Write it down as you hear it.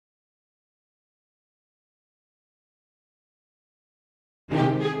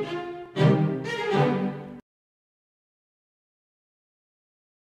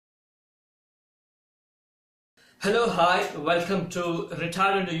Hello, hi, welcome to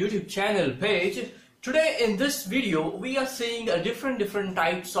Retarded YouTube channel page. Today in this video we are seeing different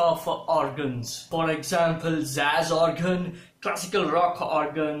types of organs. For example, jazz organ, classical rock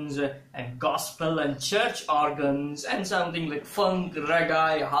organs, and gospel and church organs, and something like funk,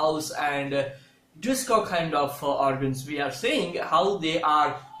 reggae, house and disco kind of organs. We are seeing how they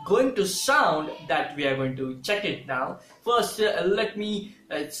are going to sound. That we are going to check it now. First let me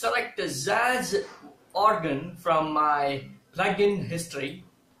select the jazz organ from my plugin history.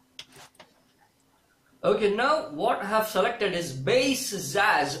 Okay, now what I have selected is bass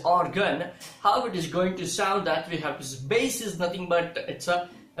jazz organ. How it is going to sound, that we have is bass is nothing but it's a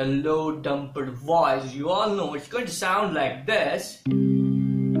low dumped voice. You all know it's going to sound like this.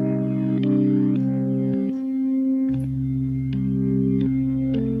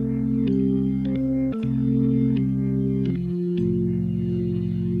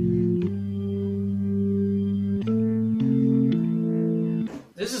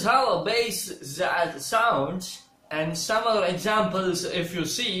 This is how a bass jazz sounds, and some other examples if you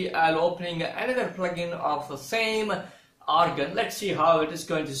see. I'll opening another plugin of the same organ. Let's see how it is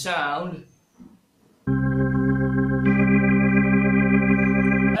going to sound.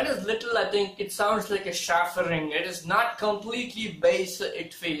 That is little, I think it sounds like a shaffering. It is not completely bass,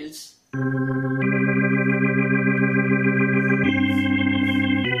 it feels.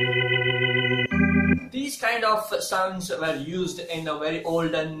 These kind of sounds were used in the very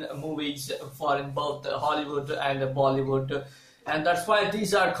olden movies for in both Hollywood and Bollywood, and that's why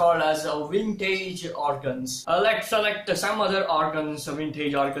these are called as vintage organs. Let's select some other organs,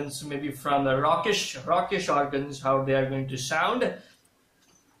 vintage organs, maybe from the rockish organs, how they are going to sound.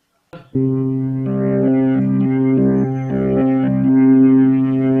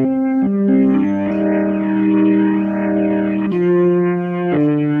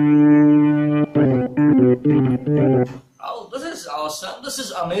 Oh, this is awesome. This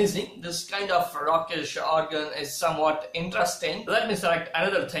is amazing. This kind of rockish organ is somewhat interesting. Let me select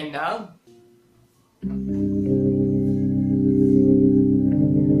another thing now.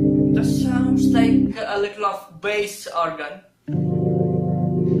 This sounds like a little of bass organ.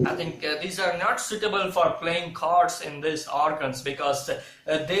 I think these are not suitable for playing chords in these organs because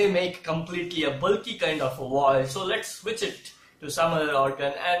they make completely a bulky kind of a voice. So let's switch it to some other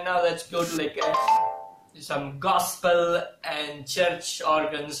organ, and now let's go to like some gospel and church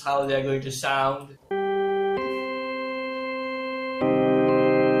organs, how they are going to sound.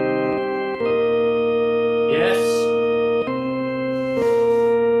 Yes.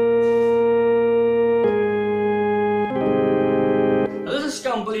 This is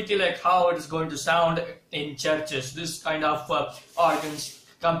completely like how it is going to sound in churches. This kind of organs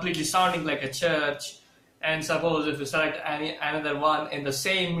completely sounding like a church. And suppose if you select another one in the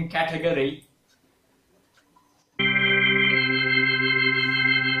same category,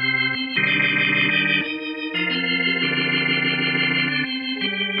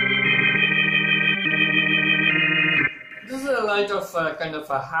 this is a light of kind of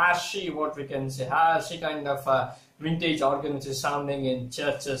a hashy, what we can say, hashy kind of a vintage organ which is sounding in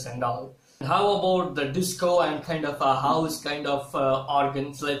churches and all. How about the disco and kind of a house kind of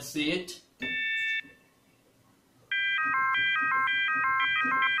organs? Let's see it.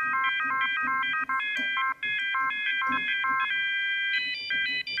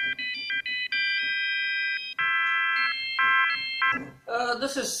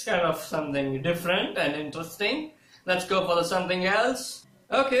 This is kind of something different and interesting. Let's go for something else.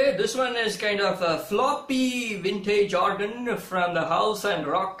 Okay, this one is kind of a floppy vintage organ from the house and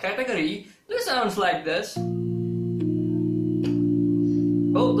rock category. This sounds like this.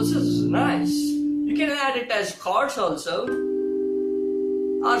 Oh, this is nice. You can add it as chords also,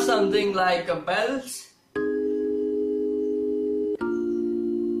 or something like bells.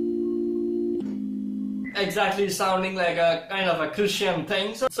 Exactly, sounding like a kind of a Christian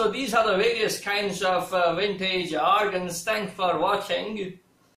thing. So these are the various kinds of vintage organs. Thanks for watching.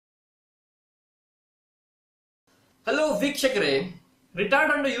 Hello ವೀಕ್ಷಕರೇ,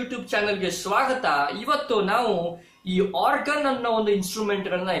 retard YouTube ಚಾನೆಲ್ಗೆ ಸ್ವಾಗತ. ಇವತ್ತು ನಾವು ಈ organ ಅನ್ನೋ ಒಂದು instrument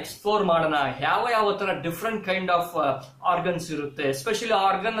ಗಳನ್ನ explore ಮಾಡೋಣ. ಯಾವ ತರ ಡಿಫ್ರೆಂಟ್ ಕೈಂಡ್ ಆಫ್ ಆರ್ಗನ್ಸ್ ಇರುತ್ತೆ. ಎಸ್ಪೆಷಲಿ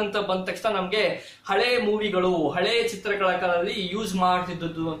ಆರ್ಗನ್ ಅಂತ ಬಂದ ತಕ್ಷಣ ನಮ್ಗೆ ಹಳೆ ಮೂವಿಗಳು, ಹಳೆ ಚಿತ್ರಗಳಲ್ಲಿ ಯೂಸ್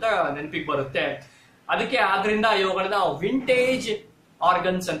ಮಾಡ್ತಿದ್ದು ಅಂತ ನೆನಪಿಗೆ ಬರುತ್ತೆ. ಅದಕ್ಕೆ ಆದ್ರಿಂದ ಇವುಗಳನ್ನ ವಿಂಟೇಜ್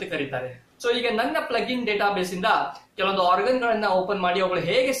ಆರ್ಗನ್ಸ್ ಅಂತ ಕರೀತಾರೆ. ಸೊ ಈಗ ನನ್ನ ಪ್ಲಗಿನ್ ಡೇಟಾಬೇಸ್ ಇಂದ ಕೆಲವೊಂದು ಆರ್ಗನ್ ಗಳನ್ನ ಓಪನ್ ಮಾಡಿ ಅವುಗಳು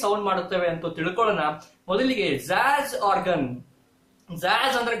ಹೇಗೆ ಸೌಂಡ್ ಮಾಡುತ್ತವೆ ಅಂತ ತಿಳ್ಕೊಳ್ಳೋಣ. ಮೊದಲಿಗೆ ಜಾಜ್ ಆರ್ಗನ್.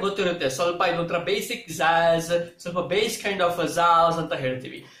 ಜಾಜ್ ಅಂದ್ರೆ ಗೊತ್ತಿರುತ್ತೆ, ಸ್ವಲ್ಪ ಇದು ಒಂಥರ ಬೇಸಿಕ್ ಜಾಜ್, ಸ್ವಲ್ಪ ಬೇಸ್ ಕೈಂಡ್ ಆಫ್ ಜಾಜ್ ಅಂತ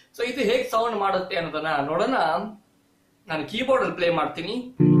ಹೇಳ್ತೀವಿ. ಸೊ ಇದು ಹೇಗೆ ಸೌಂಡ್ ಮಾಡುತ್ತೆ ಅನ್ನೋದನ್ನ ನೋಡೋಣ. ನಾನು ಕೀಬೋರ್ಡ್ ಅಲ್ಲಿ ಪ್ಲೇ ಮಾಡ್ತೀನಿ.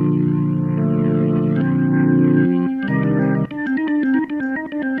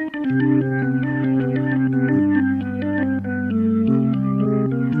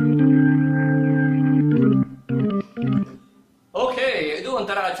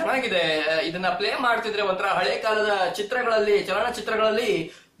 ಮಾಡ್ತಿದ್ರೆ ಒಂಥರ ಹಳೆ ಕಾಲದ ಚಿತ್ರಗಳಲ್ಲಿ, ಚಲನಚಿತ್ರಗಳಲ್ಲಿ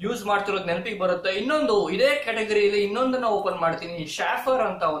ಯೂಸ್ ಮಾಡ್ತಿರೋದು ನೆನಪಿಗೆ ಬರುತ್ತೆ. ಇನ್ನೊಂದು ಇದೇ ಕ್ಯಾಟಗರಿಯಲ್ಲಿ ಇನ್ನೊಂದನ್ನ ಓಪನ್ ಮಾಡ್ತೀನಿ, ಶಾಫರ್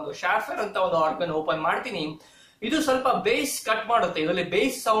ಅಂತ ಒಂದು ಆರ್ಗನ್ ಓಪನ್ ಮಾಡ್ತೀನಿ. ಇದು ಸ್ವಲ್ಪ ಬೇಸ್ ಕಟ್ ಮಾಡುತ್ತೆ, ಇದರಲ್ಲಿ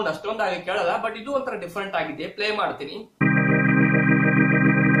ಬೇಸ್ ಸೌಂಡ್ ಅಷ್ಟೊಂದಾಗಿ ಕೇಳಲ್ಲ, ಬಟ್ ಇದು ಒಂಥರ ಡಿಫ್ರೆಂಟ್ ಆಗಿದೆ. ಪ್ಲೇ ಮಾಡ್ತೀನಿ.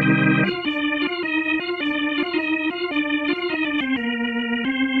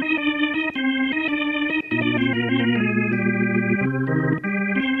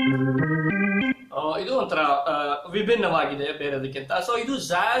 ಇದು ಒಂಥರ ವಿಭಿನ್ನವಾಗಿದೆ ಬೇರೆದಕ್ಕಿಂತ. ಸೊ ಇದು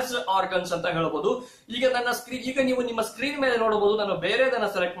ಜಾಜ್ ಆರ್ಗನ್ಸ್ ಅಂತ ಹೇಳ್ಬೋದು. ಈಗ ನೀವು ನಿಮ್ಮ ಸ್ಕ್ರೀನ್ ಮೇಲೆ ನೋಡಬಹುದು, ನಾನು ಬೇರೆದನ್ನ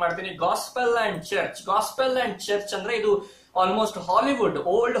ಸೆಲೆಕ್ಟ್ ಮಾಡ್ತೀನಿ. ಗಾಸ್ಪೆಲ್ ಅಂಡ್ ಚರ್ಚ್ ಅಂದ್ರೆ ಇದು ಆಲ್ಮೋಸ್ಟ್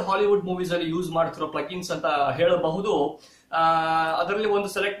ಓಲ್ಡ್ ಹಾಲಿವುಡ್ ಮೂವೀಸ್ ಅಲ್ಲಿ ಯೂಸ್ ಮಾಡ್ತಿರೋ ಪ್ಲಗಿನ್ಸ್ ಅಂತ ಹೇಳಬಹುದು. ಅದರಲ್ಲಿ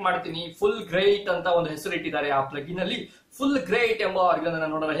ಒಂದು ಸೆಲೆಕ್ಟ್ ಮಾಡ್ತೀನಿ. ಫುಲ್ ಗ್ರೇಟ್ ಅಂತ ಒಂದು ಹೆಸರು ಇಟ್ಟಿದ್ದಾರೆ ಆ ಪ್ಲಗಿನ್ ಅಲ್ಲಿ. ಫುಲ್ ಗ್ರೇಟ್ ಎಂಬ ಆರ್ಗನ್ ಅನ್ನ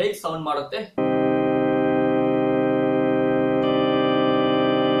ನೋಡೋಣ ಹೇಗೆ ಸೌಂಡ್ ಮಾಡುತ್ತೆ.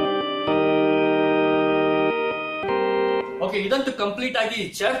 ಓಕೆ, ಇದಂತೂ ಕಂಪ್ಲೀಟ್ ಆಗಿ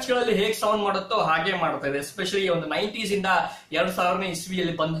ಚರ್ಚ್ ಗಳಲ್ಲಿ ಹೇಗೆ ಸೌಂಡ್ ಮಾಡುತ್ತೋ ಹಾಗೆ ಮಾಡ್ತಾ ಇದೆ. ಎಸ್ಪೆಷಲಿ ಒಂದು 90s ಇಂದ 2000ನೇ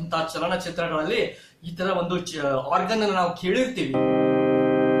ಇಸ್ವಿಯಲ್ಲಿ ಬಂದಂತಹ ಚಲನಚಿತ್ರಗಳಲ್ಲಿ ಈ ತರ ಒಂದು ಆರ್ಗನ್ ಅನ್ನು ನಾವು ಕೇಳಿರ್ತೀವಿ.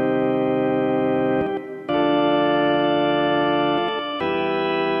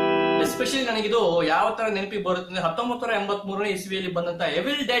 ಎಸ್ಪೆಷಲಿ ನನಗಿದು ಯಾವ ತರ ನೆನಪಿಗೆ ಬರುತ್ತೆ ಅಂದ್ರೆ 1983ನೇ ಇಸ್ವಿಯಲ್ಲಿ ಬಂದಂತ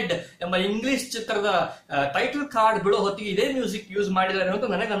ಎವಿಲ್ ಡೆಡ್ ಎಂಬ ಇಂಗ್ಲಿಷ್ ಚಿತ್ರದ ಟೈಟಲ್ ಕಾರ್ಡ್ ಬಿಡೋ ಹೊತ್ತಿಗೆ ಇದೇ ಮ್ಯೂಸಿಕ್ ಯೂಸ್ ಮಾಡಿದ್ದಾರೆ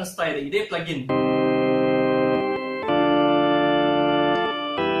ಅಂತ ನನಗೆ ಅನಿಸ್ತಾ ಇದೆ, ಇದೇ ಪ್ಲಗಿನ್.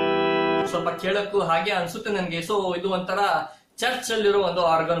 ಸ್ವಲ್ಪ ಕೇಳಕ್ಕೂ ಹಾಗೆ ಅನ್ಸುತ್ತೆ ನನಗೆ. ಸೊ ಇದು ಒಂಥರ ಚರ್ಚ್ ಅಲ್ಲಿರೋ ಒಂದು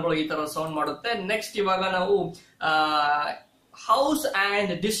ಆರ್ಗನ್ಗಳು ಈ ತರ ಸೌಂಡ್ ಮಾಡುತ್ತೆ. ನೆಕ್ಸ್ಟ್ ಇವಾಗ ನಾವು house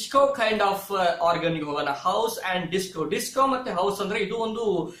and disco kind of organ ಗೆ ಹೋಗೋಣ. ಹೌಸ್ ಅಂಡ್ ಡಿಸ್ಕೋ ಮತ್ತೆ ಹೌಸ್ ಅಂದ್ರೆ ಇದು ಒಂದು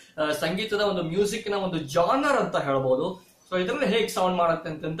ಸಂಗೀತದ ಒಂದು ಮ್ಯೂಸಿಕ್ ನ ಒಂದು ಜಾನರ್ ಅಂತ ಹೇಳ್ಬೋದು. ಸೊ ಇದರಲ್ಲಿ ಹೇಗೆ ಸೌಂಡ್ ಮಾಡುತ್ತೆ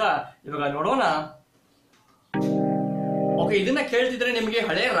ಅಂತ ಇವಾಗ ನೋಡೋಣ. ಓಕೆ, ಇದನ್ನ ಕೇಳ್ತಿದ್ರೆ ನಿಮಗೆ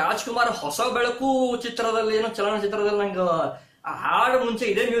ಹಳೆ ರಾಜ್ಕುಮಾರ್ ಹೊಸ ಬೆಳಕು ಚಿತ್ರದಲ್ಲಿ ಏನೋ ಚಲನಚಿತ್ರದಲ್ಲಿ ನಂಗೆ ಆ ಹಾಡು ಮುಂಚೆ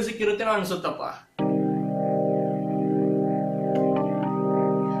ಇದೇ ಮ್ಯೂಸಿಕ್ ಇರುತ್ತೇನೋ ಅನ್ಸುತ್ತಪ್ಪ.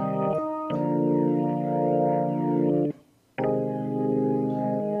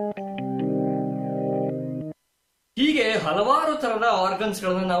 ಹೀಗೆ ಹಲವಾರು ತರದ ಆರ್ಗನ್ಸ್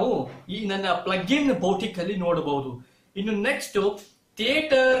ಗಳನ್ನ ನಾವು ಈ ನನ್ನ ಪ್ಲಗಿನ್ ಬೌಟಿಕ್ ಅಲ್ಲಿ ನೋಡಬಹುದು. ಇನ್ನು ನೆಕ್ಸ್ಟ್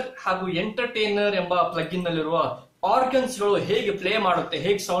ಥಿಯೇಟರ್ ಹಾಗೂ ಎಂಟರ್ಟೈನರ್ ಎಂಬ ಪ್ಲಗಿನ್ ನಲ್ಲಿರುವ ಆರ್ಗನ್ಸ್ ಗಳು ಹೇಗೆ ಪ್ಲೇ ಮಾಡುತ್ತೆ,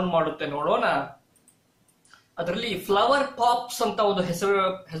 ಹೇಗೆ ಸೌಂಡ್ ಮಾಡುತ್ತೆ ನೋಡೋಣ. ಅದರಲ್ಲಿ ಫ್ಲವರ್ ಪಾಪ್ಸ್ ಅಂತ ಒಂದು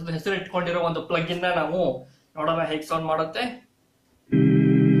ಹೆಸರು ಇಟ್ಕೊಂಡಿರೋ ಒಂದು ಪ್ಲಗಿನ್ ನಾವು ನೋಡೋಣ ಹೇಗೆ ಸೌಂಡ್ ಮಾಡುತ್ತೆ.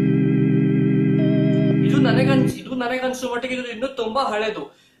 ಇದು ನನಗನ್ಸುವ ಮಟ್ಟಿಗೆ ಇದು ಇನ್ನೂ ತುಂಬಾ ಹಳೆದು.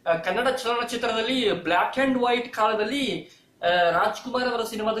 ಕನ್ನಡ ಚಲನಚಿತ್ರದಲ್ಲಿ ಬ್ಲಾಕ್ ಅಂಡ್ ವೈಟ್ ಕಾಲದಲ್ಲಿ ರಾಜ್ಕುಮಾರ್ ಅವರ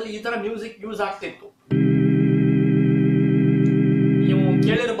ಸಿನಿಮಾದಲ್ಲಿ ಈ ತರ ಮ್ಯೂಸಿಕ್ ಯೂಸ್ ಆಗ್ತಿತ್ತು, ನೀವು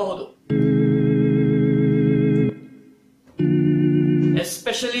ಕೇಳಿರಬಹುದು.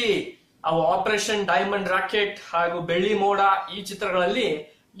 ಎಸ್ಪೆಷಲಿ ಅವು ಆಪರೇಷನ್ ಡೈಮಂಡ್ ರಾಕೆಟ್ ಹಾಗೂ ಬೆಳ್ಳಿ ಮೋಡ ಈ ಚಿತ್ರಗಳಲ್ಲಿ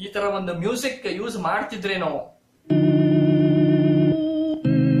ಈ ತರ ಒಂದು ಮ್ಯೂಸಿಕ್ ಯೂಸ್ ಮಾಡ್ತಿದ್ರೇನೋ.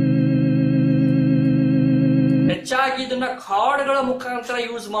 ಹೆಚ್ಚಾಗಿ ಇದನ್ನ ಕಾರ್ಡ್ಗಳ ಮುಖಾಂತರ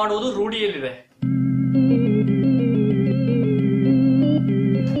ಯೂಸ್ ಮಾಡುವುದು ರೂಢಿಯಲ್ಲಿದೆ,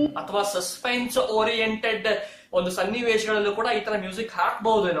 ಅಥವಾ ಸಸ್ಪೆನ್ಸ್ ಓರಿಯೆಂಟೆಡ್ ಒಂದು ಸನ್ನಿವೇಶಗಳಲ್ಲೂ ಕೂಡ ಈ ತರ ಮ್ಯೂಸಿಕ್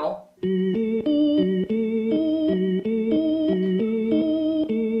ಹಾಕಬಹುದೇನೋ.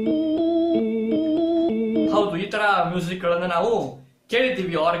 ಹೌದು, ಈ ತರ ಮ್ಯೂಸಿಕ್ ಗಳನ್ನ ನಾವು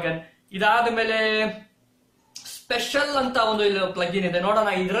ಕೇಳಿದ್ದೀವಿ ಆರ್ಗನ್. ಇದಾದ ಮೇಲೆ ಸ್ಪೆಷಲ್ ಅಂತ ಒಂದು ಪ್ಲಗಿನ್ ಇದೆ, ನೋಡೋಣ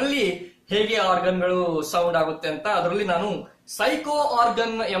ಇದರಲ್ಲಿ ಹೇಗೆ ಆರ್ಗನ್ಗಳು ಸೌಂಡ್ ಆಗುತ್ತೆ ಅಂತ. ಅದರಲ್ಲಿ ನಾನು ಸೈಕೋ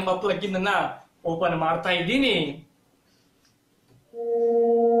ಆರ್ಗನ್ ಎಂಬ ಪ್ಲಗಿನ್ ಅನ್ನ ಓಪನ್ ಮಾಡ್ತಾ ಇದ್ದೀನಿ.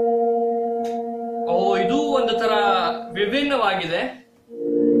 ಇದು ಒಂದು ತರ ವಿಭಿನ್ನವಾಗಿದೆ.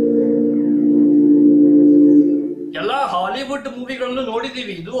 ಎಲ್ಲ ಹಾಲಿವುಡ್ ಮೂವಿಗಳನ್ನು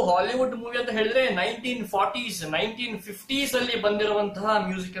ನೋಡಿದೀವಿ. ಇದು ಹಾಲಿವುಡ್ ಮೂವಿ ಅಂತ ಹೇಳಿದ್ರೆ 1940s 1950s ಅಲ್ಲಿ ಬಂದಿರುವಂತಹ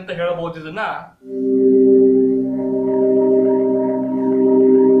ಮ್ಯೂಸಿಕ್ ಅಂತ ಹೇಳಬಹುದು. ಇದನ್ನ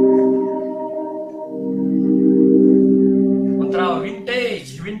ಒಂಥರ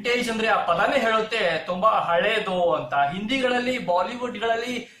ವಿಂಟೇಜ್ ಅಂದ್ರೆ ಆ ಪದಾನೇ ಹೇಳುತ್ತೆ ತುಂಬಾ ಹಳೇದು ಅಂತ. ಹಿಂದಿಗಳಲ್ಲಿ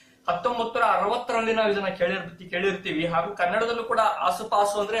ಬಾಲಿವುಡ್ಗಳಲ್ಲಿ 1960ರಲ್ಲಿ ನಾವು ಇದನ್ನ ಕೇಳಿರ್ತೀವಿ. ಹಾಗೂ ಕನ್ನಡದಲ್ಲೂ ಕೂಡ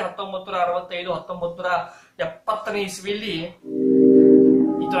ಆಸುಪಾಸು ಅಂದ್ರೆ 1965 1970ನೇ ಇಸ್ವಿಯಲ್ಲಿ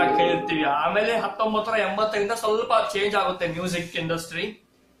ಈ ತರ ಕೇಳಿರ್ತೀವಿ. ಆಮೇಲೆ 1980ರಿಂದ ಸ್ವಲ್ಪ ಚೇಂಜ್ ಆಗುತ್ತೆ ಮ್ಯೂಸಿಕ್ ಇಂಡಸ್ಟ್ರಿ.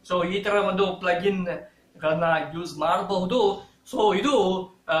 ಸೊ ಈ ತರ ಒಂದು ಪ್ಲಗಿನ್ ಗಳನ್ನ ಯೂಸ್ ಮಾಡಬಹುದು. ಸೊ ಇದು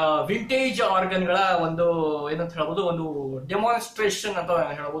ವಿಂಟೇಜ್ ಆರ್ಗನ್ ಗಳ ಒಂದು ಏನಂತ ಹೇಳ್ಬೋದು, ಒಂದು ಡೆಮಾನ್ಸ್ಟ್ರೇಷನ್ ಅಂತ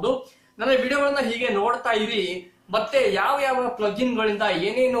ಹೇಳ್ಬೋದು. ನನ್ನ ವಿಡಿಯೋಗಳನ್ನ ಹೀಗೆ ನೋಡ್ತಾ ಇರಿ. ಮತ್ತೆ ಯಾವ ಪ್ಲಗಿನ್ ಗಳಿಂದ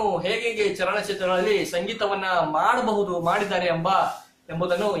ಏನೇನು ಹೇಗೆ ಚಲನಚಿತ್ರಗಳಲ್ಲಿ ಸಂಗೀತವನ್ನ ಮಾಡಿದ್ದಾರೆ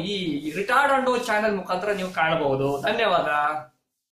ಎಂಬುದನ್ನು ಈ ರಿಟಾರ್ಡ್ ಅಂಡೋ ಚಾನೆಲ್ ಮುಖಾಂತರ ನೀವು ಕಾಣಬಹುದು. ಧನ್ಯವಾದ.